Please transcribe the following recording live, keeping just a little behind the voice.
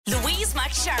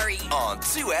Ross McSharry on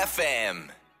 2FM.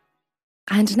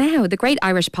 And now, The Great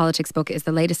Irish Politics Book is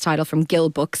the latest title from Gill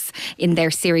Books in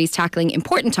their series tackling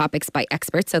important topics by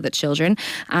experts so that children,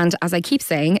 and as I keep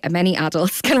saying, many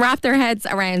adults, can wrap their heads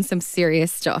around some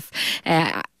serious stuff.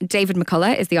 David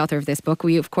McCullagh is the author of this book.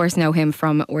 We, of course, know him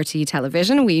from RTÉ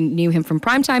Television. We knew him from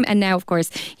Primetime, and now, of course,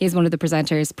 he is one of the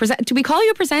presenters. Do we call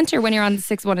you a presenter when you're on the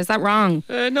 6-1? Is that wrong?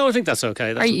 No, I think that's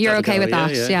okay. You're okay with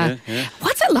that? Yeah.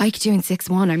 What's it like doing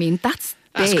 6-1? I mean, that's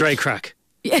big. That's great crack.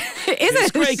 Yeah, it's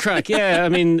great crack, yeah. I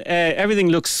mean, everything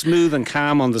looks smooth and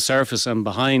calm on the surface, and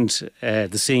behind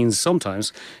the scenes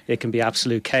sometimes it can be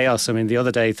absolute chaos. I mean, the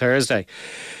other day, Thursday,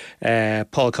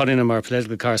 Paul Cunningham, our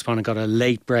political correspondent, got a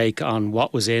late break on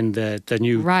what was in the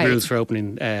new rules for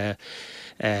opening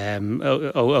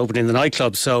opening the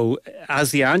nightclub. So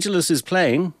as the Angelus is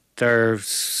playing, they're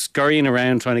scurrying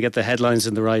around trying to get the headlines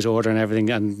in the right order and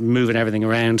everything, and moving everything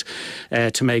around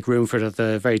to make room for it at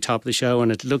the very top of the show.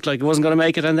 And it looked like it wasn't going to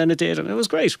make it, and then it did, and it was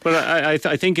great. But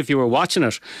I think if you were watching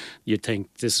it, you'd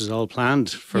think this is all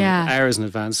planned from hours in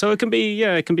advance. So it can be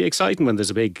exciting when there's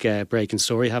a big breaking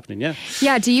story happening.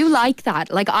 Yeah. Do you like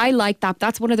that? Like, I like that.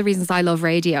 That's one of the reasons I love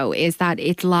radio, is that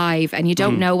it's live and you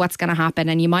don't know what's going to happen,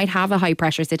 and you might have a high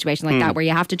pressure situation like that where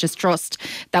you have to just trust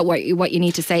that what you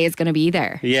need to say is going to be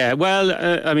there. Yeah. Well,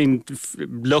 I mean,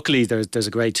 luckily there's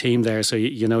a great team there, so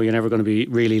you know you're never going to be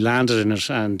really landed in it,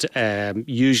 and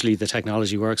usually the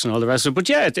technology works and all the rest of it. But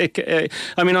yeah,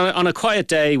 I mean, on a quiet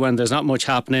day when there's not much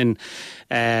happening,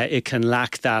 it can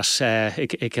lack that.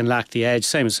 It can lack the edge,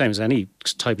 same as any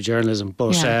type of journalism.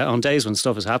 But on days when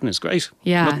stuff is happening, it's great.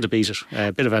 Yeah, nothing to beat it.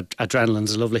 A bit of adrenaline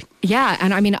is lovely. Yeah,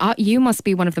 and I mean, you must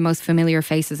be one of the most familiar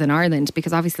faces in Ireland,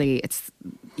 because obviously it's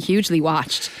hugely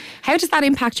watched. How does that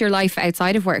impact your life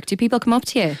outside of work? Do people come up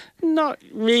to you? Not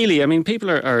really. I mean, people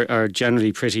are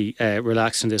generally pretty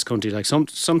relaxed in this country. Like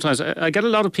sometimes I get a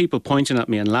lot of people pointing at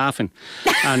me and laughing,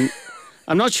 and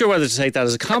I'm not sure whether to take that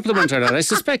as a compliment or not. I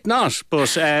suspect not,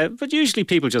 but usually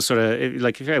people just sort of,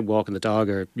 like if you're out walking the dog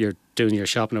or you're doing your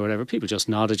shopping or whatever, people just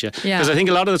nod at you. Because I think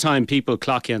a lot of the time people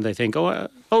clock you and they think, oh,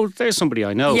 there's somebody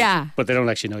I know. Yeah. But they don't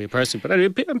actually know you personally. But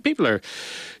anyway, people are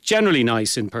generally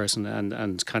nice in person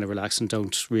and kind of relaxed and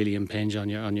don't really impinge on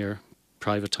your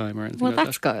private time or anything. Well, like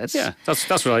that's that. Good. Yeah, that's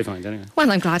what I find anyway.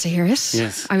 Well, I'm glad to hear it.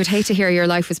 Yes. I would hate to hear your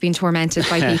life was being tormented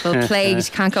by people,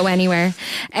 plagued, can't go anywhere.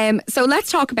 So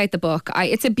let's talk about the book.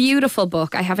 It's a beautiful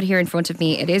book. I have it here in front of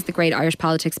me. It is The Great Irish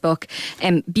Politics Book.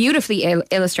 Beautifully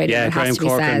illustrated, it has to be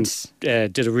Corcoran,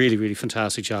 said. did a really, really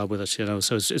fantastic job with it, you know,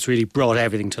 so it's really brought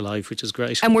everything to life, which is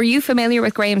great. And were you familiar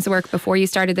with Graham's work before you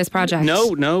started this project?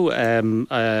 No. I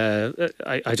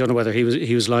don't know whether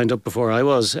he was lined up before I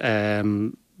was.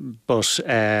 But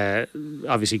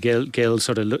obviously Gill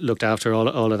sort of looked after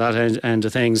all of that end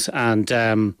of things, and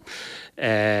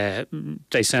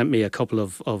they sent me a couple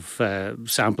of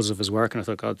samples of his work, and I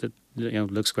thought, God, that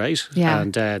looks great. Yeah.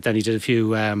 And then he did a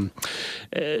few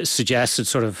suggested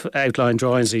sort of outline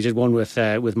drawings. He did one with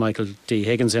Michael D.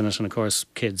 Higgins in it, and of course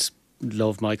kids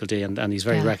love Michael D, and he's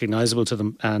very recognisable to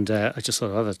them, and I just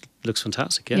thought, that looks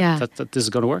fantastic. That this is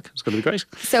going to work. It's going to be great.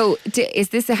 So is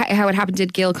this how it happened?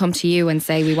 Did Gill come to you and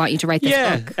say, we want you to write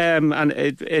this book? And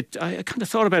I kind of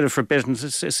thought about it for a bit, and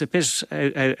it's a bit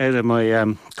out of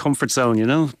my comfort zone,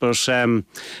 but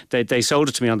they sold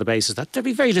it to me on the basis that there'd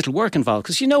be very little work involved,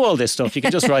 because all this stuff, you can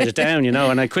just write it down,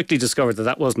 and I quickly discovered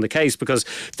that wasn't the case, because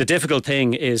the difficult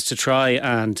thing is to try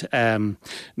and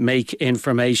make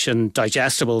information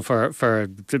digestible for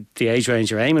the age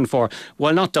range you're aiming for,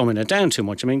 while not dumbing it down too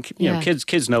much. I mean,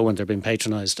 kids know when they're being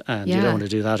patronised, and you don't want to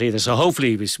do that either. So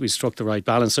hopefully we struck the right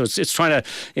balance. So it's trying to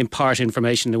impart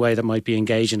information in a way that might be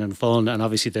engaging and fun, and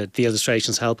obviously the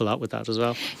illustrations help a lot with that as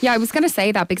well. Yeah, I was going to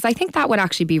say that, because I think that would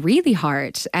actually be really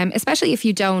hard, especially if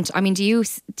you don't. I mean, do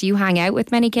you hang out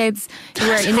with many kids who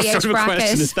are in the age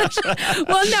bracket?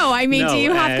 Well, no, I mean, do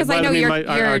you have? Because I know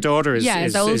our daughter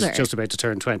is older. Just about to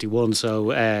turn 21,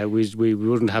 so we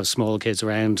wouldn't have small kids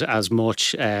around as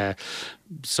much.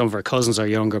 Some of our cousins are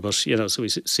younger, but so we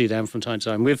see them from time to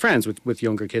time. We have friends with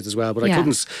younger kids as well, but I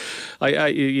couldn't.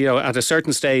 At a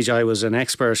certain stage, I was an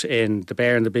expert in The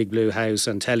Bear in the Big Blue House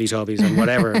and Teletubbies and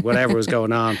whatever was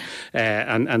going on.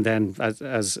 And then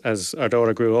as our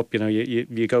daughter grew up,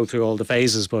 you go through all the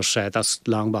phases, but that's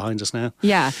long behind us now.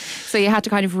 Yeah. So you had to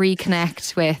kind of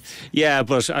reconnect with. Yeah,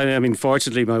 but I mean,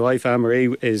 fortunately, my wife Anne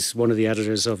Marie is one of the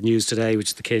editors of News Today, which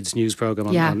is the kids' news program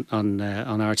on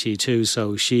RTÉ2.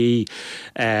 So she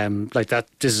like that.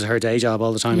 This is her day job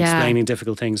all the time, explaining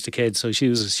difficult things to kids. So she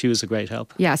was a great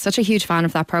help. Yeah, such a huge fan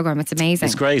of that programme. It's amazing.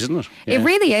 It's great, isn't it? It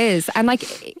really is. And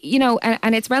like, you know,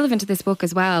 and it's relevant to this book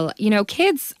as well. You know,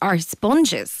 kids are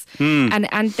sponges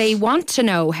and they want to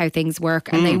know how things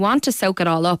work and they want to soak it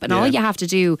all up. And all you have to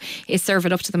do is serve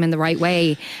it up to them in the right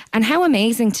way. And how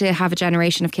amazing to have a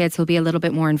generation of kids who'll be a little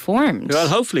bit more informed. Well,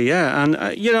 hopefully, yeah.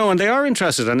 And, you know, and they are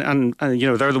interested and, you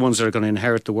know, they're the ones that are going to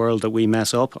inherit the world that we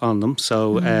mess up on them.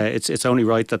 So it's only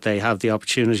right that they have the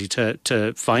opportunity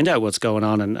to find out what's going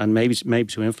on and maybe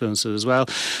to influence it as well.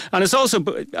 And it's also,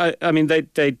 I mean,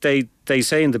 they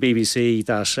say in the BBC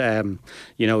that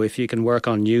you know, if you can work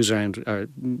on Newsround,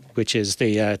 which is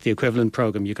the equivalent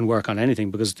programme, you can work on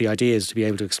anything, because the idea is to be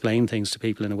able to explain things to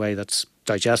people in a way that's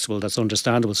digestible, that's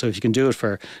understandable. So if you can do it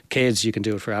for kids, you can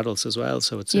do it for adults as well.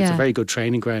 So it's a very good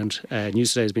training ground.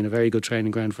 News Today has been a very good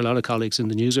training ground for a lot of colleagues in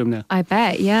the newsroom now. I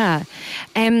bet, yeah.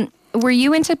 Were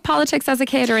you into politics as a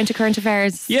kid or into current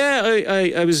affairs? Yeah,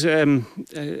 I was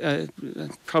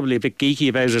probably a bit geeky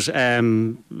about it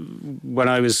when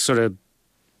I was sort of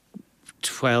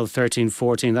 12, 13,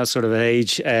 14, that sort of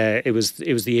age. It was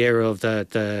the era of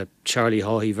the Charlie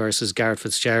Haughey versus Garret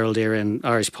FitzGerald era in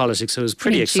Irish politics. So it was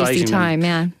pretty exciting time,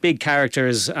 yeah. Big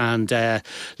characters and a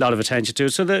lot of attention to it.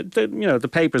 So you know, the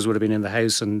papers would have been in the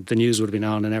house and the news would have been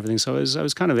on and everything. So I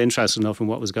was kind of interested enough in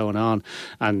what was going on,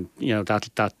 and you know,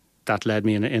 that led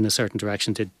me in a certain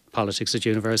direction. Did politics at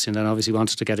university, and then obviously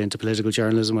wanted to get into political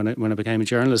journalism when I became a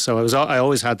journalist. So I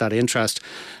always had that interest,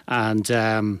 and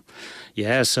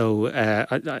so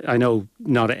I know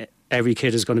not every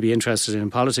kid is going to be interested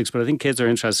in politics, but I think kids are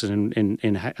interested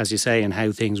in as you say, in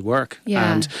how things work.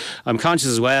 Yeah. And I'm conscious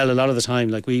as well, a lot of the time,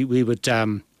 like we would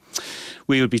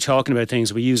be talking about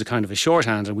things, we use a kind of a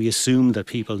shorthand, and we assume that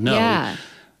people know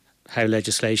how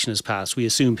legislation is passed. We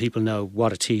assume people know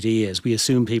what a TD is. We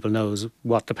assume people know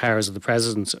what the powers of the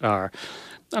president are.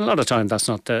 And a lot of time that's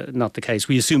not the case.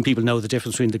 We assume people know the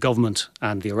difference between the government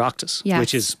and the Oireachtas,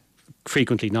 which is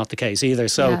frequently not the case either.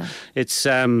 So it's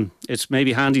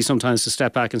maybe handy sometimes to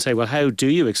step back and say, well, how do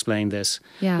you explain this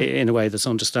in a way that's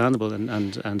understandable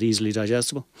and easily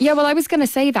digestible? Yeah, well, I was going to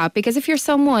say that, because if you're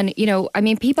someone, you know, I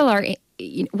mean, people are...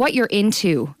 what you're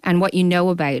into and what you know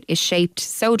about is shaped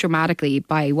so dramatically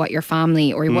by what your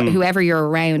family or whoever you're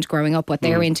around growing up, what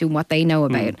they're into and what they know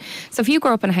about. So if you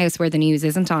grow up in a house where the news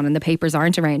isn't on and the papers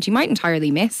aren't around, you might entirely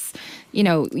miss, you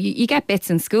know, you get bits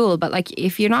in school, but like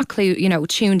if you're not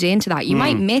tuned into that, you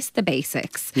might miss the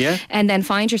basics. Yeah. And then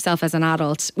find yourself as an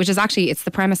adult, which is actually, it's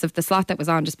the premise of the slot that was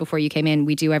on just before you came in,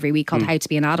 we do every week, called How to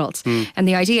Be an Adult. And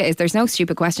the idea is there's no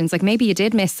stupid questions. Like maybe you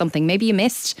did miss something, maybe you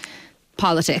missed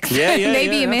politics.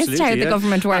 Maybe you missed how the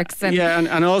government works.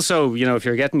 And also, you know, if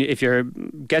you're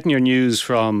getting your news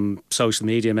from social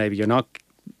media, maybe you're not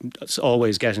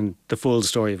always getting the full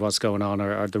story of what's going on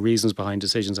or the reasons behind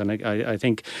decisions. And I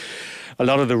think a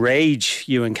lot of the rage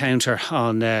you encounter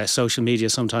on social media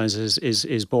sometimes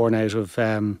is born out of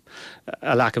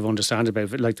a lack of understanding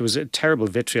about it. Like there was a terrible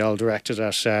vitriol directed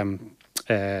at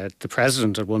the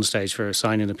president at one stage for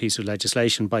signing a piece of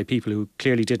legislation by people who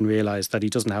clearly didn't realise that he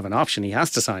doesn't have an option. He has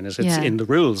to sign it. It's in the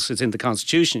rules. It's in the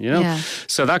constitution, you know. Yeah.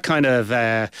 So that kind of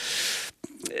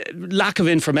lack of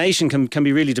information can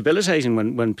be really debilitating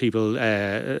when people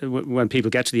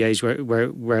get to the age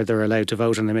where they're allowed to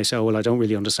vote, and they may say, "Oh well, I don't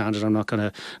really understand it. I'm not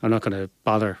gonna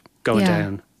bother going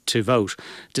down to vote."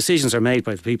 Decisions are made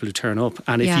by the people who turn up,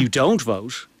 and if you don't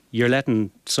vote, you're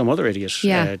letting some other idiot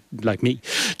like me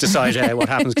decide what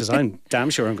happens, because I'm damn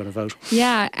sure I'm going to vote.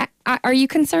 Yeah. Are you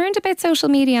concerned about social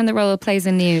media and the role it plays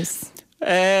in news?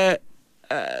 Well,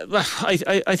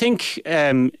 I think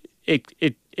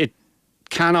it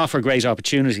can offer great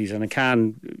opportunities, and it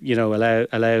can, you know,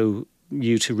 allow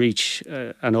you to reach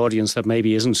an audience that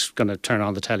maybe isn't going to turn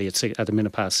on the telly at a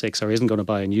minute past 6 or isn't going to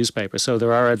buy a newspaper. So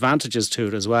there are advantages to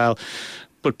it as well.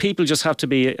 But people just have to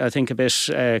be, I think, a bit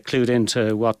clued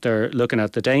into what they're looking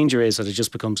at. The danger is that it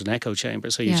just becomes an echo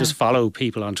chamber. So you just follow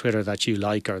people on Twitter that you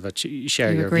like or that you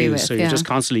share your views. With, so you're just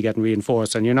constantly getting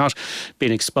reinforced, and you're not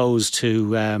being exposed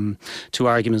to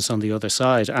arguments on the other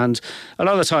side. And a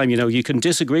lot of the time, you know, you can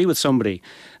disagree with somebody,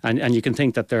 and you can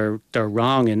think that they're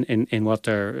wrong in what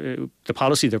the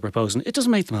policy they're proposing. It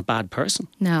doesn't make them a bad person.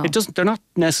 No, it doesn't. They're not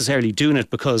necessarily doing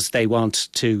it because they want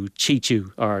to cheat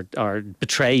you or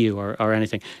betray you or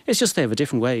anything. It's just they have a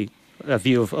different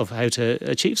view of how to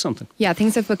achieve something. Yeah,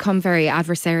 things have become very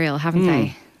adversarial, haven't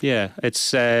they? Yeah,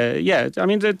 it's I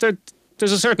mean,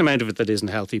 there's a certain amount of it that isn't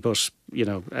healthy, but you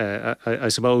know, I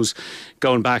suppose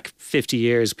going back 50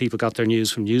 years, people got their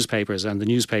news from newspapers, and the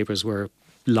newspapers were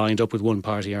lined up with one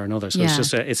party or another. So it's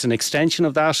just it's an extension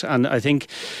of that, and I think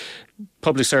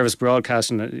public service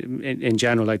broadcasting in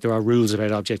general, like there are rules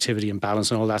about objectivity and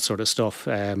balance and all that sort of stuff,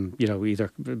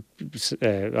 either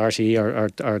RTE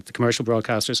or the commercial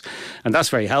broadcasters. And that's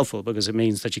very helpful because it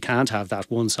means that you can't have that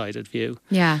one-sided view.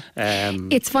 Yeah.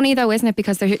 It's funny though, isn't it?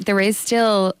 Because there is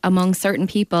still among certain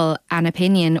people an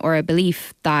opinion or a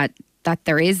belief that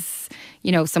there is,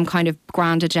 some kind of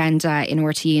grand agenda in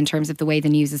RTE in terms of the way the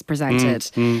news is presented.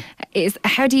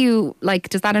 How do you,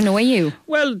 does that annoy you?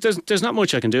 Well, there's not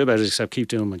much I can do about it except keep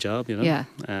doing my job, Yeah.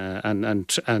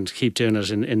 And keep doing it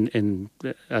in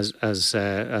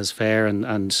as fair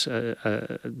and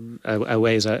a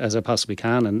way as I possibly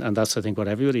can, and that's I think what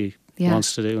everybody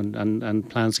wants to do and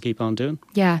plans to keep on doing.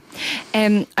 Yeah.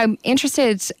 I'm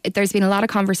interested, there's been a lot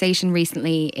of conversation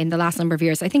recently in the last number of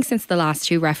years, I think since the last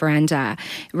two referenda,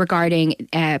 regarding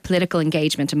political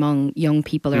engagement among young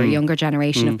people or a younger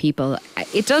generation of people.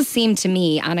 It does seem to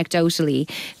me, anecdotally,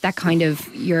 that kind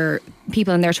of your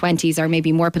people in their 20s are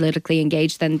maybe more politically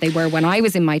engaged than they were when I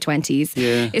was in my 20s.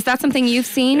 Yeah. Is that something you've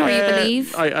seen or you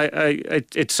believe?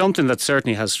 It's something that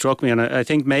certainly has struck me, and I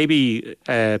think maybe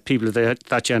people of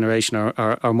that generation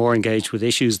are more engaged with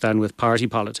issues than with party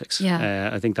politics. Yeah.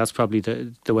 I think that's probably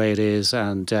the way it is,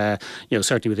 and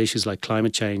certainly with issues like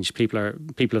climate change, people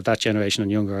of that generation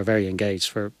and younger are very engaged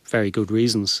for very good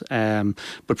reasons,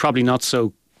 but probably not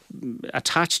so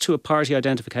attached to a party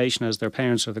identification as their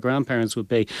parents or their grandparents would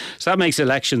be. So that makes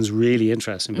elections really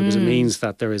interesting because it means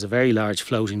that there is a very large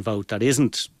floating vote that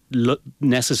isn't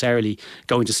necessarily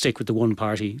going to stick with the one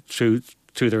party through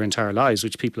their entire lives,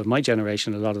 which people of my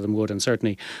generation, a lot of them would, and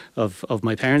certainly of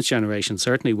my parents' generation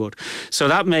certainly would. So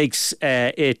that makes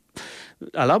it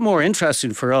a lot more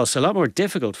interesting for us, a lot more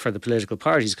difficult for the political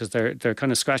parties, because they're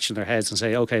kind of scratching their heads and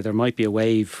say, okay, there might be a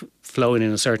wave flowing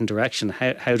in a certain direction.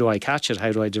 How do I catch it?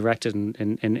 How do I direct it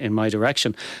in my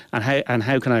direction? And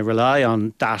how can I rely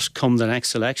on that come the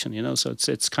next election? So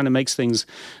it's kind of makes things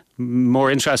more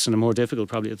interesting and more difficult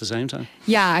probably at the same time.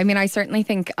 Yeah, I mean, I certainly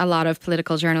think a lot of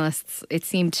political journalists, it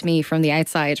seemed to me from the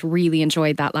outside, really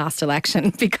enjoyed that last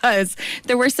election because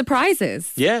there were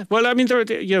surprises. Yeah, well, I mean,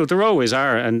 there always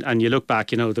are, and you look back,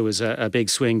 there was a big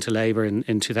swing to Labour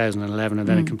in 2011 and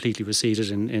then it completely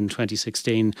receded in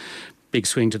 2016. Big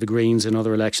swing to the Greens in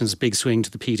other elections, big swing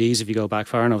to the PDs if you go back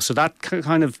far enough. So that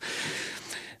kind of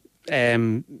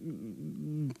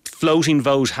floating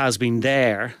vote has been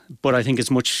there, but I think it's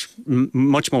much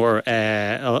more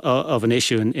of an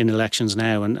issue in elections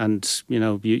now, and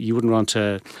you wouldn't want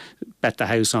to bet the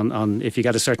house on if you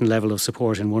get a certain level of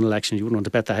support in one election, you wouldn't want to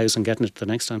bet the house on getting it the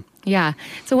next time. Yeah.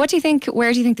 So where do you think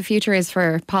the future is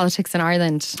for politics in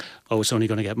Ireland? Oh, it's only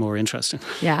going to get more interesting.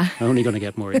 Yeah. Only going to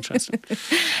get more interesting.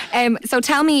 So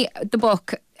tell me, the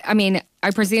book, I mean, I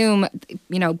presume,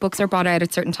 books are brought out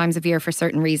at certain times of year for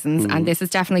certain reasons, and this is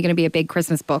definitely going to be a big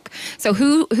Christmas book. So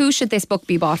who should this book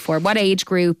be bought for? What age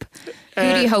group?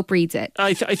 Who do you hope reads it?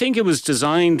 I think it's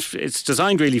designed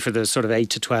really for the sort of 8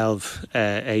 to 12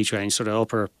 age range, sort of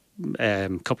upper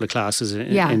couple of classes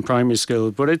in primary school,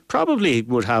 but it probably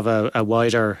would have a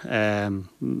wider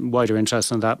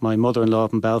interest in that. My mother-in-law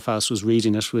up in Belfast was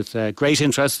reading it with great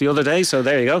interest the other day, so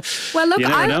there you go. Well, look,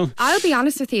 I'll be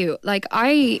honest with you. Like,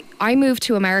 I moved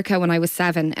to America when I was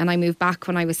 7 and I moved back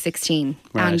when I was 16,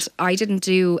 right. And I didn't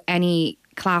do any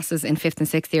classes in 5th and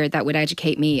 6th year that would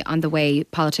educate me on the way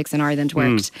politics in Ireland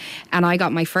worked. And I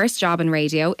got my first job in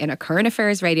radio in a current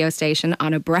affairs radio station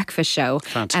on a breakfast show.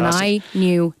 Fantastic. And I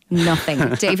knew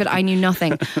nothing. David, I knew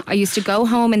nothing. I used to go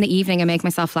home in the evening and make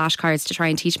myself flashcards to try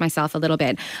and teach myself a little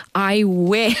bit. I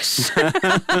wish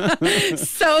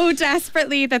so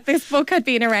desperately that this book had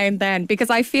been around then, because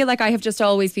I feel like I have just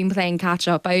always been playing catch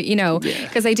up,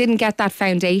 because I didn't get that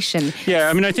foundation. Yeah,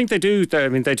 I mean, I think they do.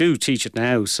 They do teach it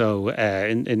now. So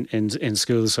in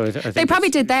schools. So I think they probably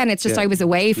did then. It's just I was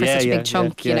away for such a big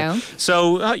chunk,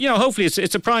 So hopefully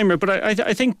it's a primer. But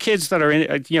I think kids that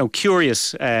are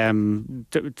curious,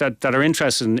 that are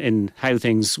interested in how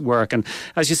things work, and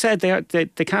as you said,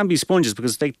 they can be sponges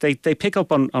because they pick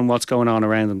up on what's going on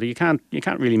around them. But you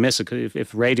can't really miss it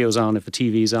if radio's on, if the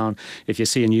TV's on, if you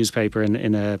see a newspaper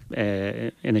in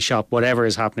a shop, whatever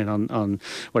is happening on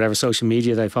whatever social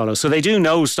media they follow. So they do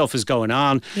know stuff is going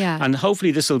on, and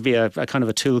hopefully this will be a kind of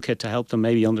a toolkit to help them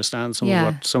maybe understand some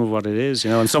of what it is,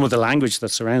 and some of the language that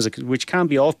surrounds it, which can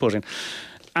be off-putting.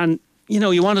 And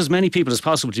you want as many people as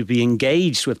possible to be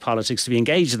engaged with politics, to be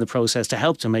engaged in the process, to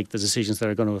help to make the decisions that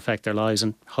are going to affect their lives.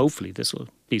 And hopefully this will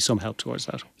be some help towards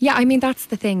that. Yeah, I mean, that's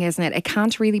the thing, isn't it? It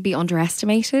can't really be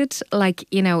underestimated. Like,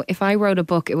 you know, if I wrote a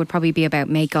book, it would probably be about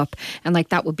makeup, and like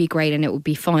that would be great and it would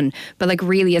be fun. But like,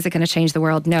 really, is it going to change the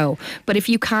world? No. But if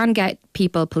you can get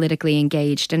people politically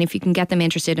engaged, and if you can get them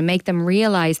interested and make them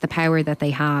realise the power that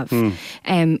they have, you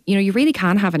know, you really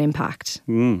can have an impact.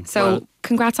 So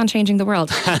congrats on changing the world.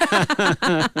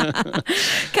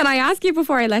 Can I ask you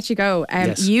before I let you go?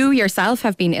 Yes. You yourself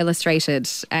have been illustrated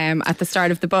at the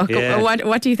start of the book. Yeah.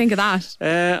 What do you think of that?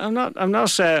 I'm not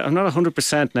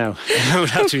 100% now. It would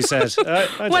have to be said.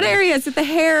 I What don't know. areas? The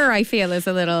hair, I feel, is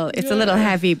a little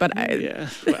heavy, but Yeah,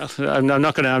 well, I'm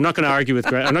not going to argue with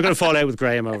Graham. I'm not going to fall out with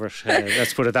Graham over it.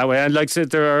 Let's put it that way. And like I said,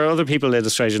 there are other people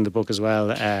illustrated in the book as well.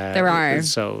 There are.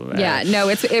 So yeah, no,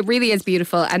 it really is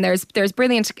beautiful, and there's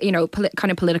brilliant, you know, kind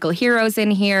of political heroes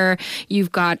in here.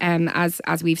 You've got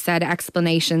as we've said,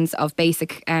 explanations of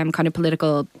basic kind of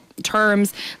political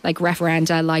terms, like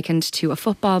referenda likened to a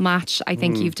football match. I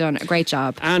think you've done a great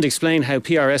job. And explain how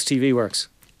PRS TV works.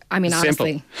 I mean, Simple.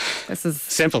 honestly, this is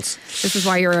Simples. This is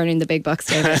why you're earning the big bucks,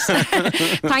 David.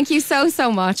 Thank you so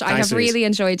much. I Thanks, have Louise. really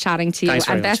enjoyed chatting to you. Thanks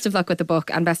very And best much. of luck with the book,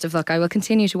 and best of luck. I will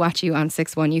continue to watch you on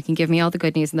 6-1. You can give me all the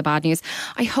good news and the bad news.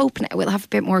 I hope we'll have a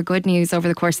bit more good news over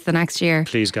the course of the next year.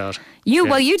 Please, God.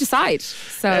 Well, you decide.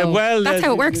 So that's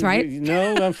how it works, right?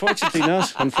 No, unfortunately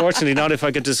not. Unfortunately not. If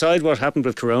I could decide what happened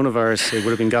with coronavirus, it would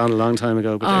have been gone a long time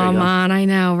ago. But there Oh you go. man, I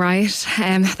know, right?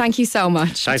 Thank you so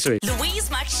much. Thanks, Louise. Louise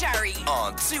McCullagh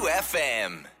on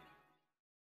 2FM.